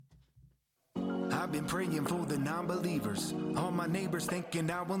I've been praying for the non-believers. All my neighbors thinking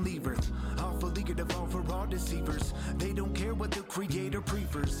I won't leave Earth. Awful eager to fall for all deceivers. They don't care what the Creator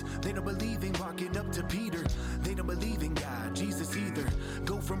prefers. They don't believe in walking up to Peter. They don't believe in God, Jesus either.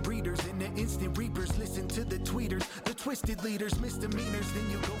 Go from breeders into instant reapers. Listen to the tweeters, the twisted leaders, misdemeanors. Then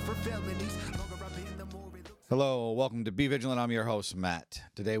you go for felonies. Longer I've been, the more it looks. Hello, welcome to Be Vigilant. I'm your host, Matt.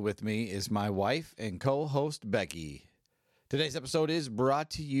 Today with me is my wife and co-host, Becky. Today's episode is brought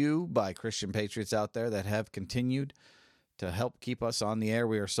to you by Christian patriots out there that have continued to help keep us on the air.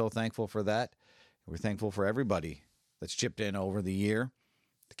 We are so thankful for that. We're thankful for everybody that's chipped in over the year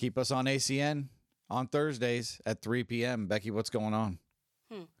to keep us on ACN on Thursdays at 3 p.m. Becky, what's going on?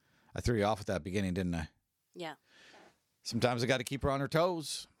 I threw you off at that beginning, didn't I? Yeah. Sometimes I got to keep her on her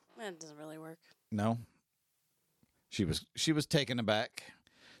toes. That doesn't really work. No. She was taken aback.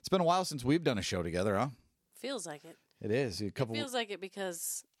 It's been a while since we've done a show together, huh? Feels like it. It is. Feels like it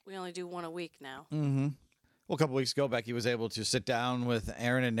because we only do one a week now. Mm-hmm. Well, a couple weeks ago, Becky was able to sit down with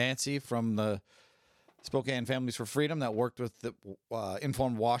Aaron and Nancy from the Spokane Families for Freedom that worked with the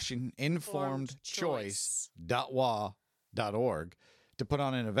informedchoice.wa.org to put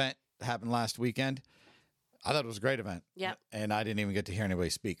on an event that happened last weekend. I thought it was a great event. Yep. And I didn't even get to hear anybody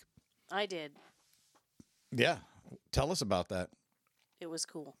speak. I did. Yeah. Tell us about that. It was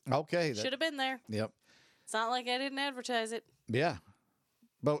cool. Okay. Should have been there. Yep. It's not like I didn't advertise it. Yeah.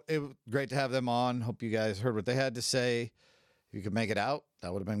 But it was great to have them on. Hope you guys heard what they had to say. If you could make it out,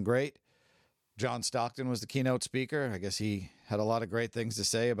 that would have been great. John Stockton was the keynote speaker. I guess he had a lot of great things to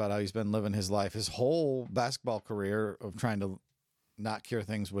say about how he's been living his life, his whole basketball career of trying to not cure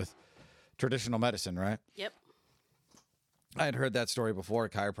things with traditional medicine, right? Yep. I had heard that story before. A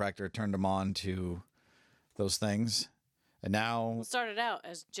chiropractor turned him on to those things. And now It started out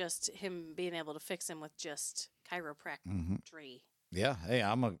as just him being able to fix him with just chiropractic. yeah, hey,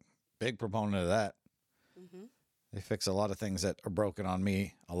 I'm a big proponent of that. Mm-hmm. They fix a lot of things that are broken on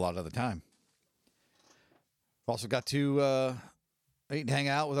me a lot of the time. Also got to hang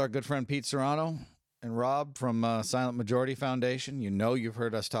out with our good friend Pete Serrano and Rob from Silent Majority Foundation. You know you've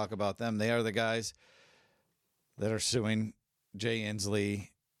heard us talk about them. They are the guys that are suing Jay Inslee,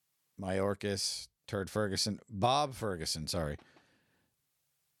 Mayorkas, Bob Ferguson,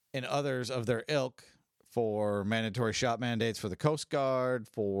 and others of their ilk for mandatory shot mandates for the Coast Guard,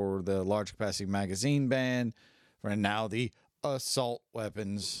 for the large capacity magazine ban, for now the assault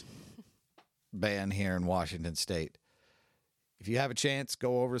weapons ban here in Washington State. If you have a chance,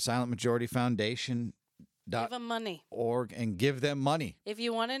 go over to Silent Majority Foundation. Give them money. .org and give them money. If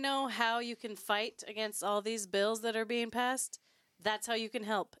you want to know how you can fight against all these bills that are being passed, that's how you can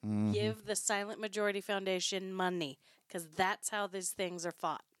help. Mm-hmm. Give the Silent Majority Foundation money, because that's how these things are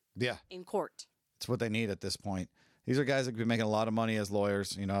fought. Yeah. In court. It's what they need at this point. These are guys that could be making a lot of money as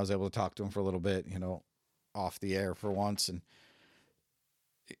lawyers. You know, I was able to talk to them for a little bit, off the air for once, and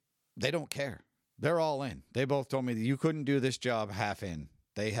they don't care. They're all in. They both told me that you couldn't do this job half in.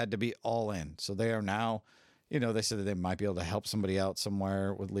 They had to be all in. So they are now, they said that they might be able to help somebody out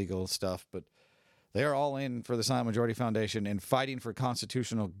somewhere with legal stuff, but they are all in for the Silent Majority Foundation and fighting for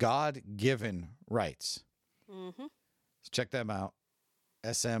constitutional God-given rights. Mm-hmm. So check them out.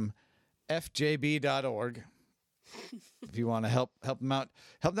 smfjb.org. If you want to help them out.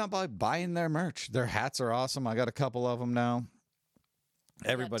 Help them out by buying their merch. Their hats are awesome. I got a couple of them now.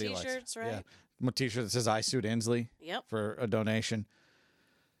 Everybody likes t-shirts, right? Yeah. A t-shirt that says I sued Inslee for a donation.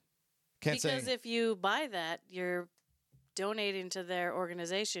 Because if you buy that, you're donating to their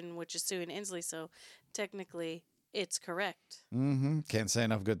organization, which is suing Inslee, so technically it's correct. Mm-hmm. Can't say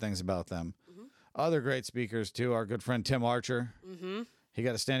enough good things about them. Mm-hmm. Other great speakers, too. Our good friend Tim Archer. Mm-hmm. He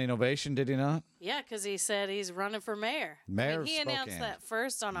got a standing ovation, did he not? Yeah, because he said he's running for mayor. Mayor he of announced Spokane. that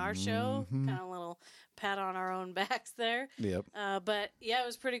first on our show. Mm-hmm. Kind of a little pat on our own backs there. Yep. But, yeah, it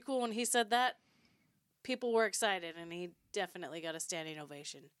was pretty cool. When he said that, people were excited, and he definitely got a standing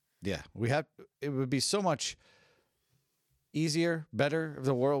ovation. Yeah. It would be so much easier, better if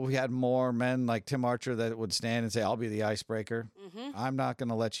the world we had more men like Tim Archer that would stand and say, I'll be the icebreaker. Mm-hmm. I'm not going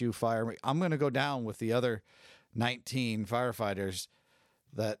to let you fire me. I'm going to go down with the other 19 firefighters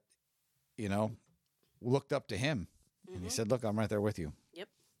that, looked up to him. Mm-hmm. And he said, look, I'm right there with you. Yep.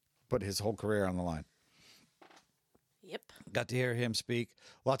 Put his whole career on the line. Yep. Got to hear him speak.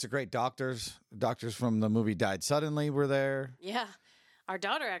 Lots of great doctors. Doctors from the movie Died Suddenly were there. Yeah. Our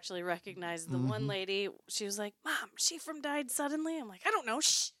daughter actually recognized the one lady. She was like, Mom, she from Died Suddenly? I'm like, I don't know.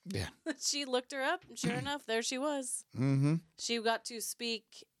 Shh. Yeah. She looked her up, and sure enough, there she was. Mm-hmm. She got to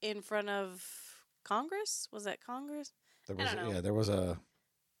speak in front of Congress. Was that Congress? There was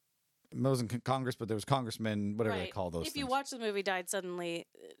It wasn't Congress, but there was congressmen, whatever they call those If things. you watch the movie Died Suddenly,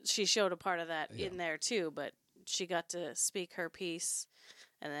 she showed a part of that in there too, but she got to speak her piece,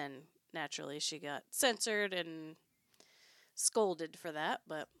 and then naturally she got censored and scolded for that,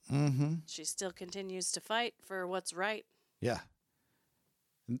 but she still continues to fight for what's right. Yeah.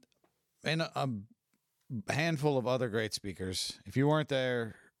 And a handful of other great speakers. If you weren't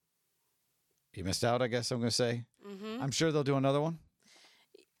there, you missed out, I guess I'm going to say. Mm-hmm. I'm sure they'll do another one.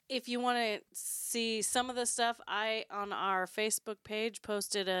 If you want to see some of the stuff, I, on our Facebook page,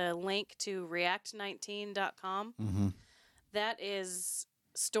 posted a link to react19.com. Mm-hmm. That is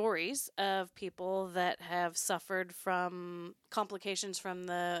stories of people that have suffered from complications from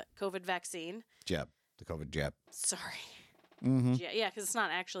the COVID vaccine. The COVID jab. Sorry. Mm-hmm. Yeah, because it's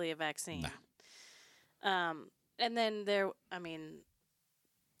not actually a vaccine. Nah. And then there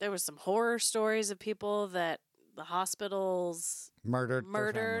was some horror stories of people that the hospitals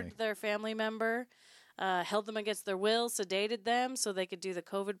murdered their family member, held them against their will, sedated them so they could do the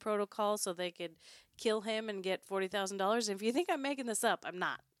COVID protocol, so they could kill him and get $40,000. If you think I'm making this up, I'm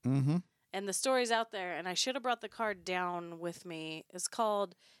not. Mm-hmm. And the story's out there, and I should have brought the card down with me. It's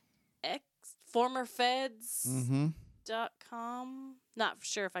called formerfeds.com. Not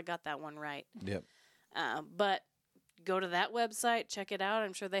sure if I got that one right. Yep. But go to that website, check it out.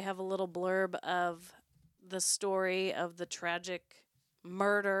 I'm sure they have a little blurb of the story of the tragic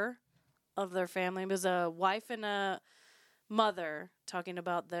murder of their family. It was a wife and a mother talking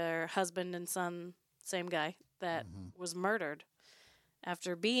about their husband and son, same guy, that was murdered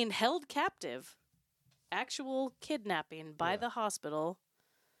after being held captive. Actual kidnapping by the hospital.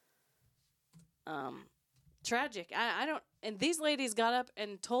 Tragic. I don't. And these ladies got up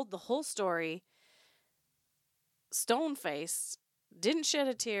and told the whole story. Stone-faced. Didn't shed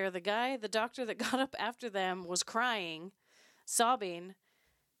a tear. The doctor that got up after them was crying, sobbing,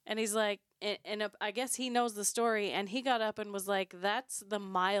 and he's like, and I guess he knows the story, and he got up and was like, that's the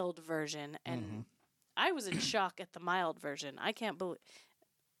mild version, and I was in shock at the mild version. I can't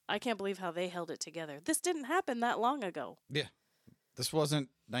believe how they held it together. This didn't happen that long ago. Yeah. This wasn't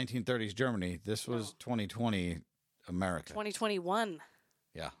 1930s Germany. This was 2020 America. 2021.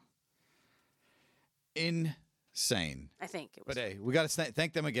 Yeah. Insane. I think it was. But hey, we got to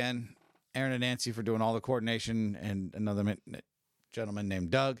thank them again, Aaron and Nancy, for doing all the coordination, and another gentleman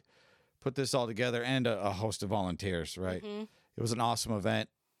named Doug put this all together, and a host of volunteers, right? Mm-hmm. It was an awesome event.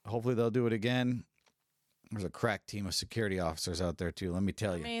 Hopefully they'll do it again. There's a crack team of security officers out there, too, let me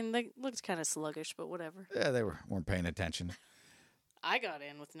tell you. I mean, they looked kind of sluggish, but whatever. Yeah, they weren't paying attention. I got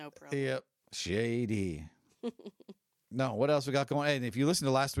in with no problem. Yep. Shady. No, what else we got going? Hey, if you listen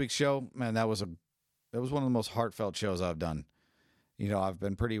to last week's show, man, that was one of the most heartfelt shows I've done. You know, I've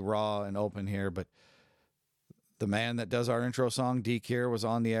been pretty raw and open here, but the man that does our intro song, D. Kier, was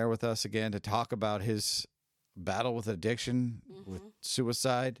on the air with us again to talk about his battle with addiction, with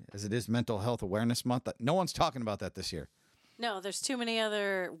suicide, as it is Mental Health Awareness Month. No one's talking about that this year. No, there's too many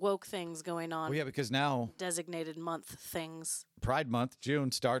other woke things going on. Well, yeah, because now designated month things. Pride Month,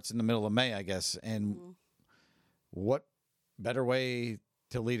 June, starts in the middle of May, I guess. And what better way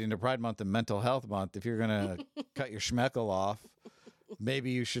to lead into Pride Month than Mental Health Month? If you're going to cut your schmeckle off, maybe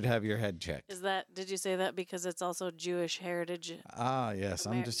you should have your head checked. Did you say that because it's also Jewish Heritage? Ah, yes.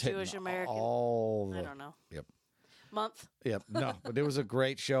 I'm just hitting Jewish American. I don't know. Yep. Month. Yep. No, but it was a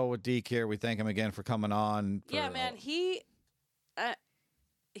great show with D. Kier. We thank him again for coming on. Yeah, man.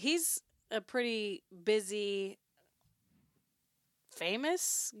 He's a pretty busy,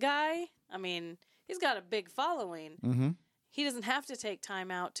 famous guy. I mean, he's got a big following. Mm-hmm. He doesn't have to take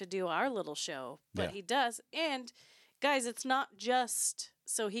time out to do our little show, but he does. And guys, it's not just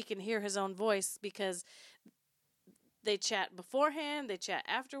so he can hear his own voice, because they chat beforehand, they chat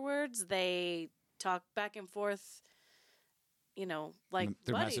afterwards, they talk back and forth, you know, like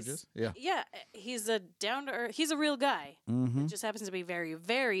through buddies. Messages. Yeah. Yeah, he's a he's a real guy. Mm-hmm. He just happens to be very,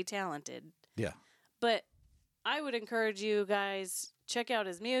 very talented. Yeah. But I would encourage you guys, check out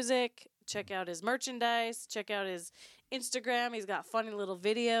his music, check out his merchandise, check out his Instagram. He's got funny little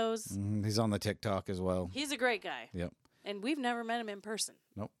videos. He's on the TikTok as well. He's a great guy. Yep. And we've never met him in person.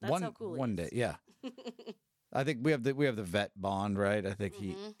 Nope. That's how cool he is. One day, yeah. I think we have the vet bond, right? I think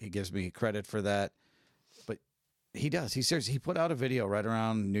he gives me credit for that. But he does. He seriously, he put out a video right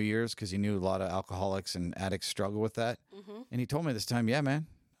around New Year's because he knew a lot of alcoholics and addicts struggle with that. Mm-hmm. And he told me this time, yeah, man,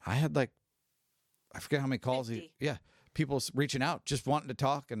 I had I forget how many calls. 50. People reaching out, just wanting to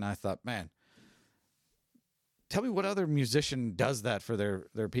talk. And I thought, man, tell me what other musician does that for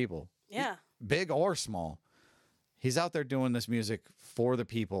their people. Yeah. Big or small. He's out there doing this music for the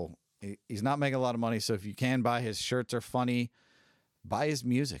people. He's not making a lot of money, so if you can buy his shirts are funny. Buy his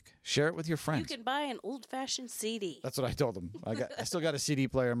music. Share it with your You friends. can buy an old-fashioned CD. That's what I told him. I still got a CD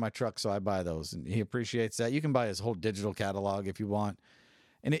player in my truck, so I buy those, and he appreciates that. You can buy his whole digital catalog if you want.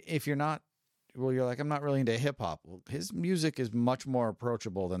 And if you're not, well, you're like, I'm not really into hip hop. Well, his music is much more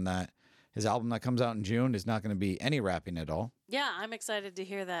approachable than that. His album that comes out in June is not going to be any rapping at all. Yeah, I'm excited to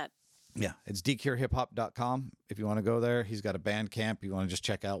hear that. Yeah, it's dcurehiphop.com. If you want to go there, he's got a band camp. You want to just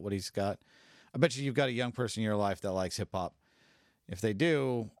check out what he's got. I bet you've got a young person in your life that likes hip hop. If they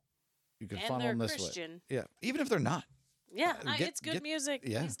do, you can And funnel they're them this Christian. way. Yeah, even if they're not. Yeah, Get- it's good get- music.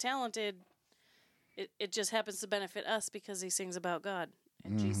 yeah. He's talented. It just happens to benefit us because he sings about God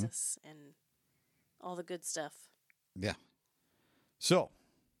and Mm-hmm. Jesus and all the good stuff. Yeah. So,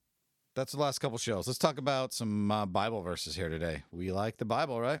 that's the last couple shows. Let's talk about some Bible verses here today. We like the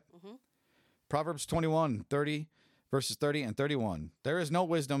Bible, right? Mhm. Proverbs 21, 30, verses 30 and 31. There is no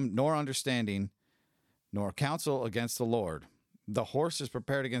wisdom, nor understanding, nor counsel against the Lord. The horse is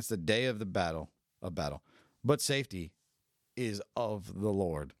prepared against the day of battle, but safety is of the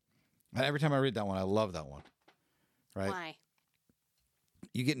Lord. And every time I read that one, I love that one. Right? Why?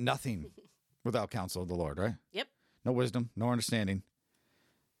 You get nothing without counsel of the Lord, right? Yep. No wisdom, no understanding.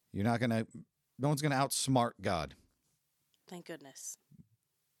 No one's going to outsmart God. Thank goodness.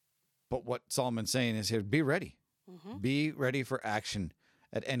 But what Solomon's saying is here, be ready. Mm-hmm. Be ready for action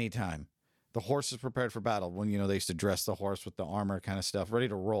at any time. The horse is prepared for battle. When, they used to dress the horse with the armor kind of stuff, ready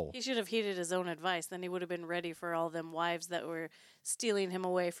to roll. He should have heeded his own advice. Then he would have been ready for all them wives that were stealing him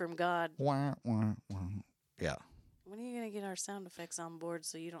away from God. Wah, wah, wah. Yeah. When are you going to get our sound effects on board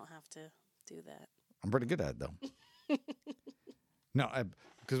so you don't have to do that? I'm pretty good at it, though. No,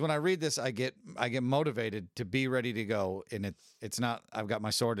 because when I read this, I get motivated to be ready to go. And it's not, I've got my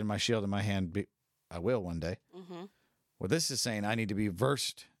sword and my shield in my hand. I will one day. Mm-hmm. Well, this is saying I need to be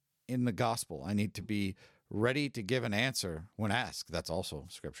versed in the gospel. I need to be ready to give an answer when asked. That's also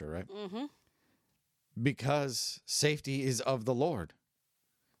scripture, right? Mm-hmm. Because safety is of the Lord.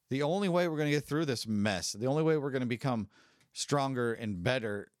 The only way we're going to get through this mess, the only way we're going to become stronger and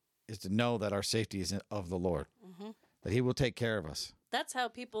better is to know that our safety is of the Lord, Mm-hmm. that he will take care of us. That's how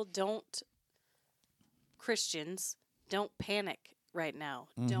Christians don't panic right now.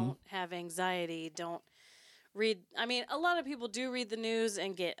 Mm-hmm. Don't have anxiety. Don't read. I mean, a lot of people do read the news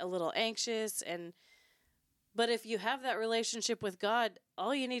and get a little anxious. But if you have that relationship with God,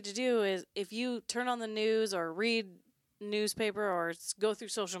 all you need to do is if you turn on the news or read newspaper or go through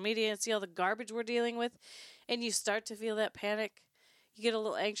social media and see all the garbage we're dealing with, and you start to feel that panic, you get a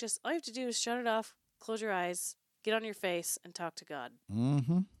little anxious, all you have to do is shut it off, close your eyes, get on your face, and talk to God.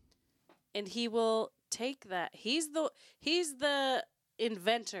 Mm-hmm. And he will take that. He's the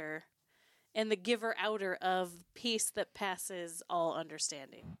inventor and the giver outer of peace that passes all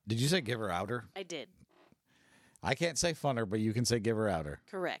understanding. Did you say give her outer? I did. I can't say funner, but you can say give her outer.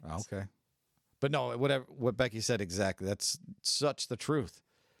 Correct. Okay. But no, what Becky said exactly. That's such the truth.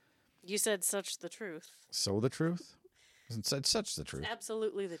 You said such the truth. So the truth? It's such the truth. It's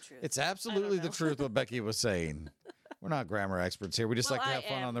absolutely the truth. It's absolutely the know. truth what Becky was saying. We're not grammar experts here. We just Well, like to I have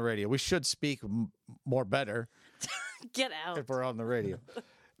fun am. on the radio. We should speak more better Get out. if we're on the radio.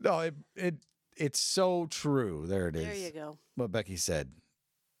 No, it's so true. There it is. There you go. What Becky said.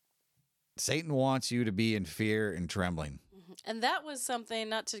 Satan wants you to be in fear and trembling. And that was something,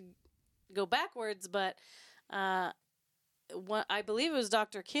 not to go backwards, but I believe it was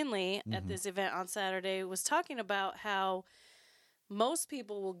Dr. Kinley at this event on Saturday was talking about how most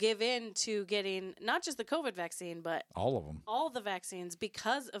people will give in to getting not just the COVID vaccine, but All of them. all the vaccines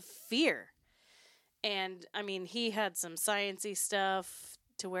because of fear. And I mean, he had some sciencey stuff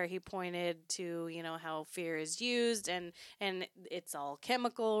to where he pointed to, how fear is used and it's all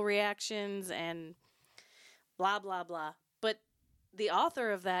chemical reactions and blah, blah, blah. But the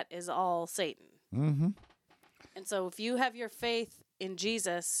author of that is all Satan. Mm-hmm. And so if you have your faith in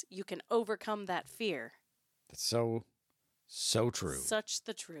Jesus, you can overcome that fear. That's so true. Such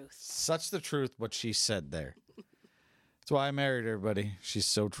the truth. Such the truth what she said there. That's why I married her, buddy. She's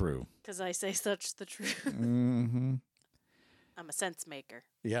so true. Because I say such the truth. Mm-hmm. I'm a sense maker.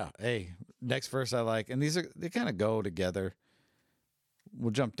 Yeah. Hey, next verse I like. And they kind of go together.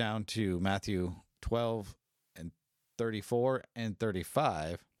 We'll jump down to Matthew 12 and 34 and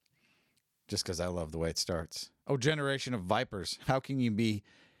 35. Just because I love the way it starts. Oh, generation of vipers, how can you being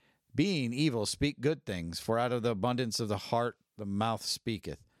evil, speak good things? For out of the abundance of the heart, the mouth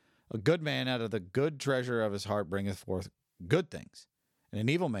speaketh. A good man out of the good treasure of his heart bringeth forth good things. And an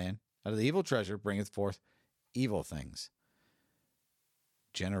evil man out of the evil treasure bringeth forth evil things.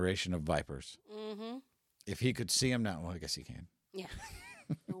 Generation of vipers. Mm-hmm. If he could see him now, well, I guess he can. Yeah.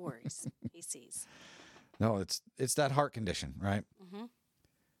 No worries. He sees. No, it's that heart condition, right? Mm-hmm. Mm-hmm.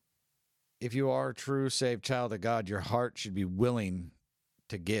 If you are a true saved child of God, your heart should be willing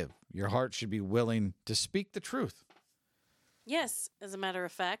to give. Your heart should be willing to speak the truth. Yes, as a matter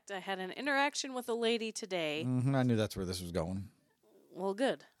of fact, I had an interaction with a lady today. I knew that's where this was going. Well,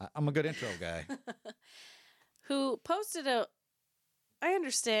 good. I'm a good intro guy. Who posted I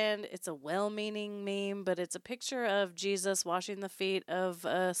understand it's a well-meaning meme, but it's a picture of Jesus washing the feet of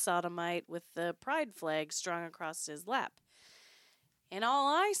a sodomite with the pride flag strung across his lap. And all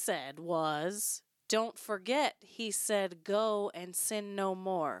I said was, don't forget, he said, go and sin no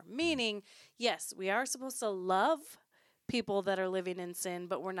more. Meaning, yes, we are supposed to love people that are living in sin,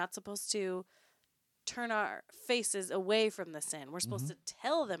 but we're not supposed to turn our faces away from the sin. We're supposed to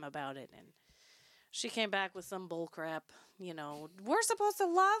tell them about it. And she came back with some bull crap. We're supposed to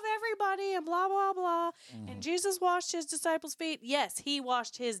love everybody and blah, blah, blah. And Jesus washed his disciples' feet. Yes, he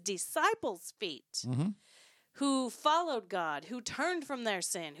washed his disciples' feet. Who followed God, who turned from their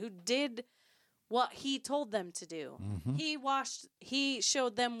sin, who did what he told them to do. He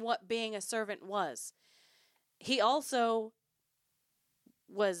showed them what being a servant was. He also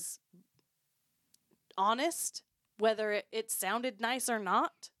was honest, whether it sounded nice or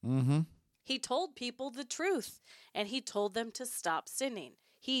not. He told people the truth, and he told them to stop sinning.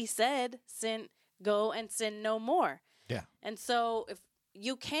 He said, go and sin no more. Yeah. And so if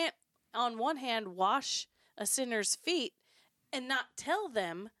you can't, on one hand, wash a sinner's feet and not tell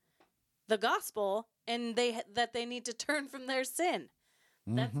them the gospel and that they need to turn from their sin.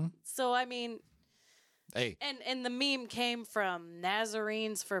 So I mean, hey, and the meme came from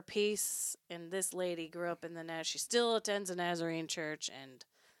Nazarenes for Peace, and this lady grew up in she still attends a Nazarene church, and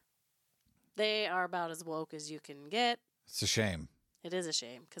they are about as woke as you can get. It's a shame. It is a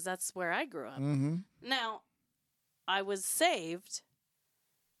shame because that's where I grew up. Now, I was saved.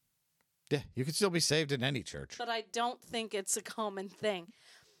 Yeah, you can still be saved in any church. But I don't think it's a common thing.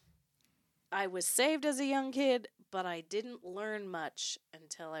 I was saved as a young kid, but I didn't learn much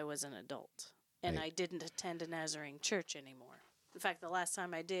until I was an adult. And I didn't attend a Nazarene church anymore. In fact, the last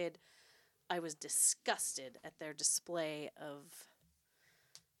time I did, I was disgusted at their display of...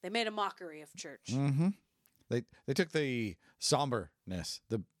 They made a mockery of church. They took the somberness,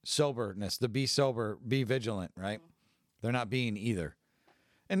 the soberness, the be sober, be vigilant, right? They're not being either.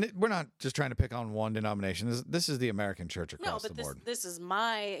 And we're not just trying to pick on one denomination. This is the American church across the board. This is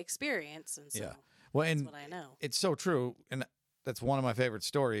my experience, and so that's what I know. It's so true, and that's one of my favorite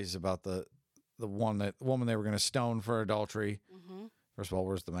stories about the woman they were going to stone for adultery. First of all,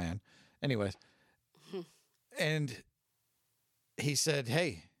 where's the man? Anyways, and he said,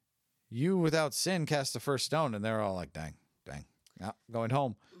 "Hey, you without sin cast the first stone," and they're all like, "Dang, going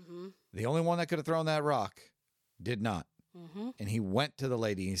home." The only one that could have thrown that rock did not. And he went to the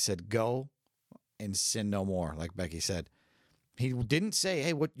lady and he said, go and sin no more, like Becky said. He didn't say,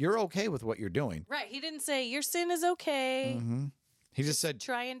 hey, you're okay with what you're doing. Right. He didn't say, your sin is okay. He just said,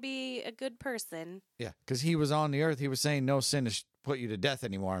 try and be a good person. Yeah, because he was on the earth. He was saying, no sin has put you to death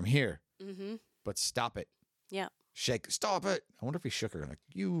anymore. I'm here. But stop it. Yeah. Stop it. I wonder if he shook her. Like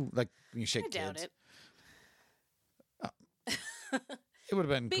when you shake kids. I doubt it. It would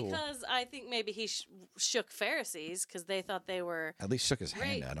have been cool. Because I think maybe he shook Pharisees because they thought they were... At least shook his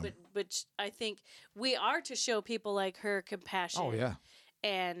hand at him. But I think we are to show people like her compassion. Oh, yeah.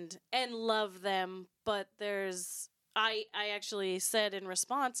 And love them. But there's... I actually said in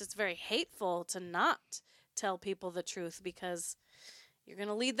response, it's very hateful to not tell people the truth because you're going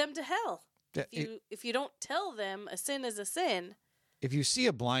to lead them to hell. Yeah, if you don't tell them a sin is a sin... If you see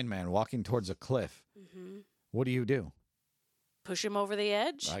a blind man walking towards a cliff, what do? Push him over the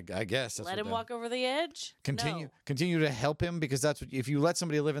edge? I guess. Let him walk over the edge? Continue to help him because that's what, if you let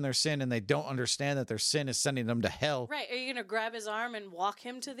somebody live in their sin and they don't understand that their sin is sending them to hell. Right. Are you going to grab his arm and walk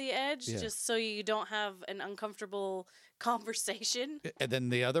him to the edge just so you don't have an uncomfortable conversation? And then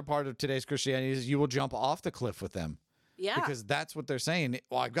the other part of today's Christianity is you will jump off the cliff with them. Yeah. Because that's what they're saying.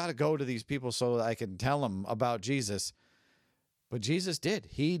 Well, I've got to go to these people so that I can tell them about Jesus. But Jesus did.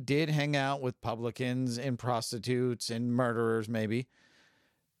 He did hang out with publicans and prostitutes and murderers, maybe.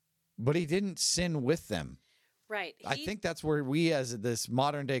 But he didn't sin with them. Right. I think that's where we, as this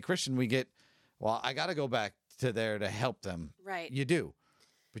modern day Christian, we get, well, I got to go back to there to help them. Right. You do.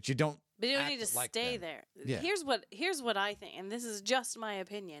 But you don't. But you don't need to stay there. Yeah. Here's what I think, and this is just my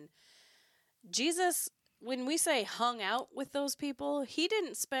opinion. Jesus, when we say hung out with those people, he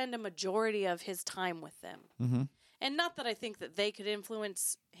didn't spend a majority of his time with them. Mm-hmm. And not that I think that they could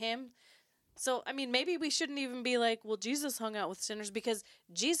influence him. So, I mean, maybe we shouldn't even be like, well, Jesus hung out with sinners because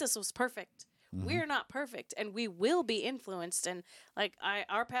Jesus was perfect. We're not perfect, and we will be influenced. And like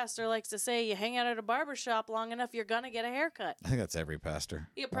our pastor likes to say, you hang out at a barber shop long enough, you're going to get a haircut. I think that's every pastor.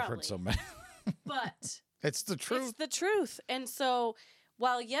 Yeah, I've heard probably. so many. But It's the truth. it's the truth. And so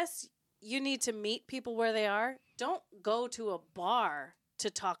while, yes, you need to meet people where they are, don't go to a bar to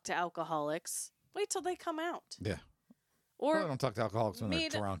talk to alcoholics. Wait till they come out. Yeah. Or Well, don't talk to alcoholics when they're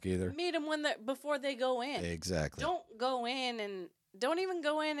drunk either. meet them before they go in. Exactly. Don't even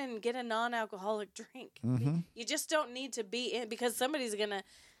go in and get a non-alcoholic drink. Mm-hmm. You just don't need to be in, because somebody's going to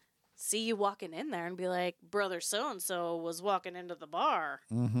see you walking in there and be like, brother so-and-so was walking into the bar.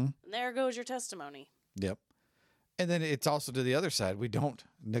 Mm-hmm. And there goes your testimony. Yep. And then it's also to the other side. We don't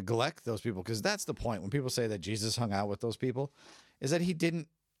neglect those people, because that's the point. When people say that Jesus hung out with those people, is that he didn't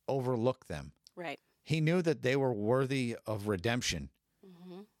overlook them. Right. He knew that they were worthy of redemption.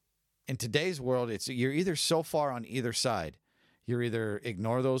 Mm-hmm. In today's world, you're either so far on either side. You're either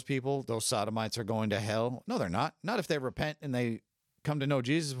ignore those people, those sodomites are going to hell. No, they're not. Not if they repent and they come to know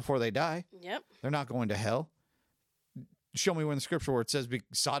Jesus before they die. Yep. They're not going to hell. Show me where in the scripture where it says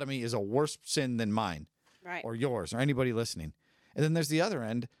sodomy is a worse sin than mine. Right. Or yours, or anybody listening. And then there's the other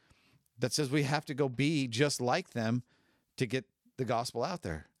end that says we have to go be just like them to get the gospel out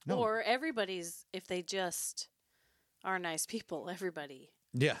there. No. Or everybody's, if they just are nice people, everybody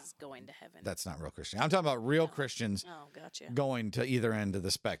is going to heaven. That's not real Christian. I'm talking about real Christians gotcha. going to either end of the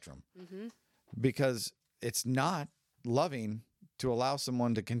spectrum. Mm-hmm. Because it's not loving to allow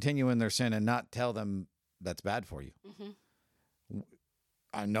someone to continue in their sin and not tell them that's bad for you. Mm-hmm.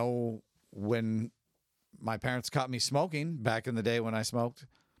 I know when my parents caught me smoking back in the day when I smoked,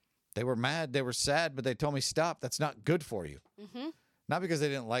 they were mad, they were sad, but they told me, stop, that's not good for you. Mm-hmm. Not because they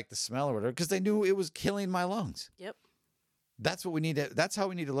didn't like the smell or whatever, because they knew it was killing my lungs. Yep. That's what we need to, that's how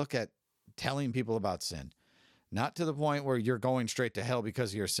we need to look at telling people about sin. Not to the point where you're going straight to hell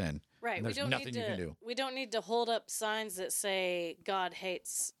because of your sin. Right. And there's nothing you can do. We don't need to hold up signs that say God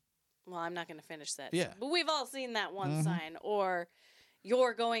hates. Well, I'm not going to finish that. Yeah. But we've all seen that one sign, or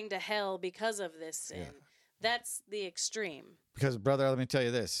you're going to hell because of this sin. Yeah. That's the extreme. Because, brother, let me tell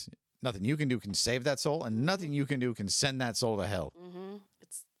you this. Nothing you can do can save that soul, and nothing you can do can send that soul to hell. Mm-hmm.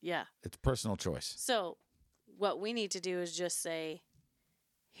 It's personal choice. So what we need to do is just say,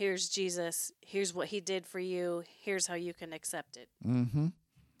 here's Jesus. Here's what he did for you. Here's how you can accept it. Mm-hmm.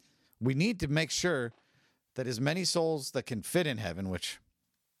 We need to make sure that as many souls that can fit in heaven, which,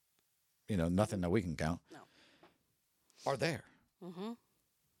 nothing that we can count, are there. Mm-hmm.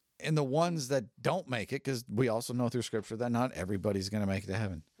 And the ones that don't make it, because we also know through Scripture that not everybody's going to make it to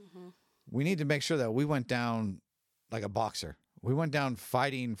heaven. Mm-hmm. We need to make sure that we went down like a boxer. We went down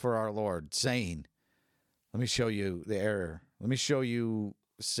fighting for our Lord, saying, let me show you the error. Let me show you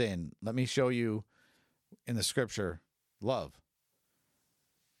sin. Let me show you in the Scripture love.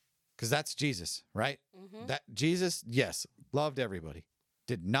 Because that's Jesus, right? Mm-hmm. That Jesus, yes, loved everybody.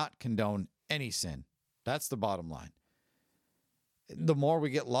 Did not condone any sin. That's the bottom line. The more we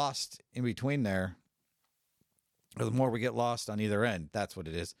get lost in between there, or the more we get lost on either end, that's what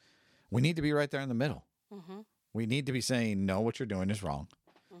it is. We need to be right there in the middle. Mm-hmm. We need to be saying, no, what you're doing is wrong.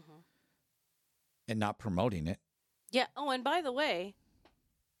 Mm-hmm. And not promoting it. Yeah. Oh, and by the way,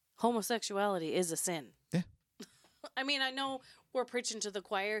 homosexuality is a sin. Yeah. I mean, I know we're preaching to the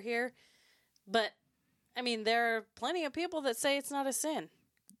choir here, but I mean, there are plenty of people that say it's not a sin.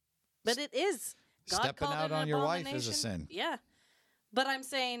 But it is. God Stepping called out it an on your wife is a abomination. sin. Yeah. But I'm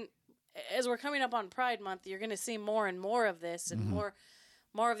saying, as we're coming up on Pride Month, you're going to see more and more of this, and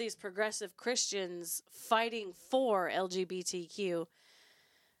more of these progressive Christians fighting for LGBTQ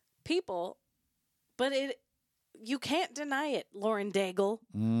people. But you can't deny it, Lauren Daigle.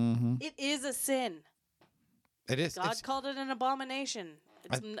 Mm-hmm. It is a sin. It is. God called it an abomination.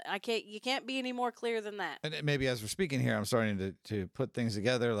 You can't be any more clear than that. And maybe as we're speaking here, I'm starting to put things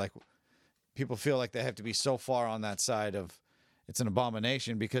together. Like, people feel like they have to be so far on that side of it's an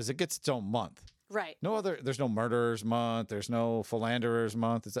abomination because it gets its own month. Right. There's no murderers month. There's no philanderers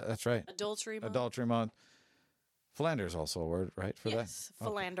month. That's right. Adultery month. Adultery month. Philander is also a word, right? For yes, that?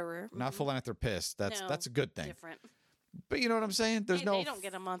 philanderer. Okay. Not philanthropist. That's a good thing. Different. But you know what I'm saying? They don't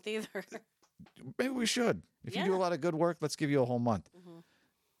get a month either. Maybe we should. If you do a lot of good work, let's give you a whole month.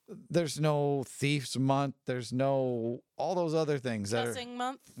 Mm-hmm. There's no thieves month. There's no all those other things. Cussing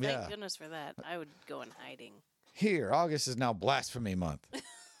month. Thank Yeah. goodness for that. I would go in hiding. Here, August is now blasphemy month.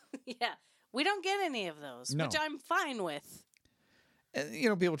 Yeah. We don't get any of those, No. which I'm fine with.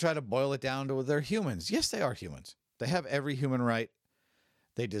 And, people try to boil it down to they're humans. Yes, they are humans. They have every human right.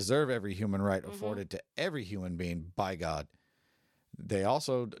 They deserve every human right afforded to every human being by God. They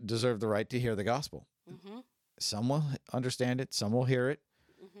also deserve the right to hear the gospel. Mm-hmm. Some will understand it. Some will hear it.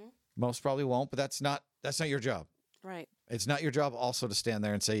 Mm-hmm. Most probably won't, but that's not your job. Right. It's not your job also to stand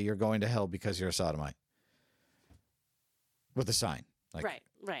there and say you're going to hell because you're a sodomite. With a sign. Right.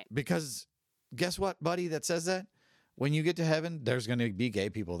 Because guess what, buddy, that says that? When you get to heaven, there's going to be gay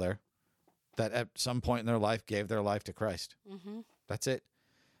people there that at some point in their life gave their life to Christ. Mm-hmm. That's it.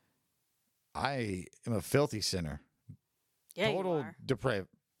 I am a filthy sinner. Yeah, Total you are.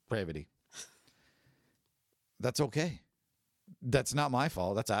 depravity. That's okay. That's not my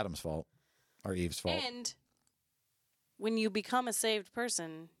fault. That's Adam's fault or Eve's fault. And when you become a saved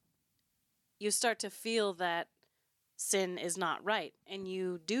person, you start to feel that sin is not right. And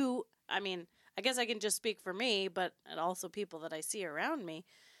you do, I mean, I guess I can just speak for me, but and also people that I see around me.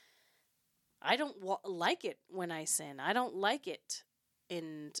 I don't like it when I sin. I don't like it.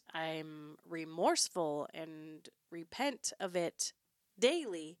 And I'm remorseful and repent of it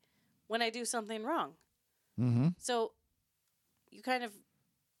daily when I do something wrong. Mm-hmm. So you kind of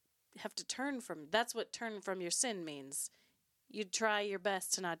have to turn from, that's what turn from your sin means. You try your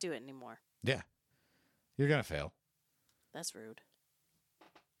best to not do it anymore. Yeah. You're going to fail. That's rude.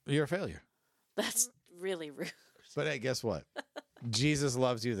 You're a failure. That's really rude. But hey, guess what? Jesus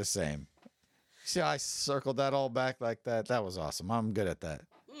loves you the same. See how I circled that all back like that? That was awesome. I'm good at that.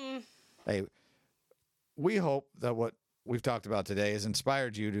 Hey, we hope that what we've talked about today has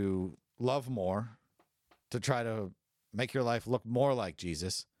inspired you to love more, to try to make your life look more like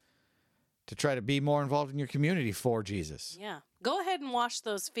Jesus, to try to be more involved in your community for Jesus. Yeah. Go ahead and wash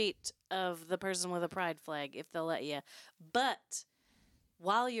those feet of the person with a pride flag if they'll let you. But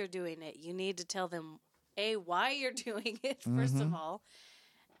while you're doing it, you need to tell them, A, why you're doing it, first of all.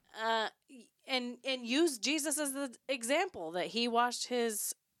 And use Jesus as the example that he washed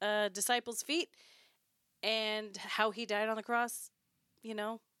his disciples' feet and how he died on the cross, you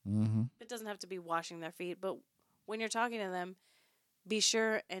know. Mm-hmm. It doesn't have to be washing their feet, but when you're talking to them, be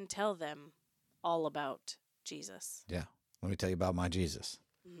sure and tell them all about Jesus. Yeah. Let me tell you about my Jesus.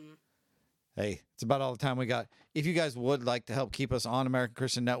 Mm-hmm. Hey, it's about all the time we got. If you guys would like to help keep us on American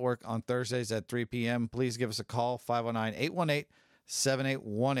Christian Network on Thursdays at 3 p.m., please give us a call,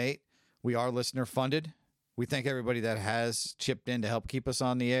 509-818-7818. We are listener funded. We thank everybody that has chipped in to help keep us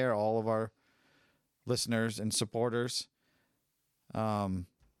on the air, all of our listeners and supporters. That's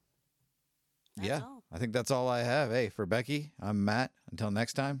all. I think that's all I have. Hey, for Becky, I'm Matt. Until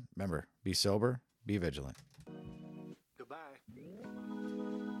next time, remember, be sober, be vigilant. Goodbye.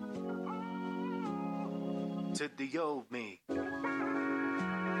 To the old me.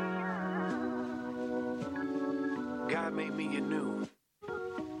 God made me anew.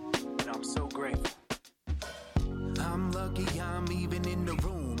 And I'm so grateful. I'm lucky I'm even in the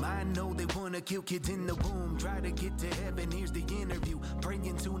room. I know they wanna kill kids in the womb. Try to get to heaven, here's the interview.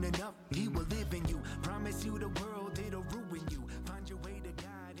 Praying soon enough, he will live in you. Promise you the world, it'll ruin you.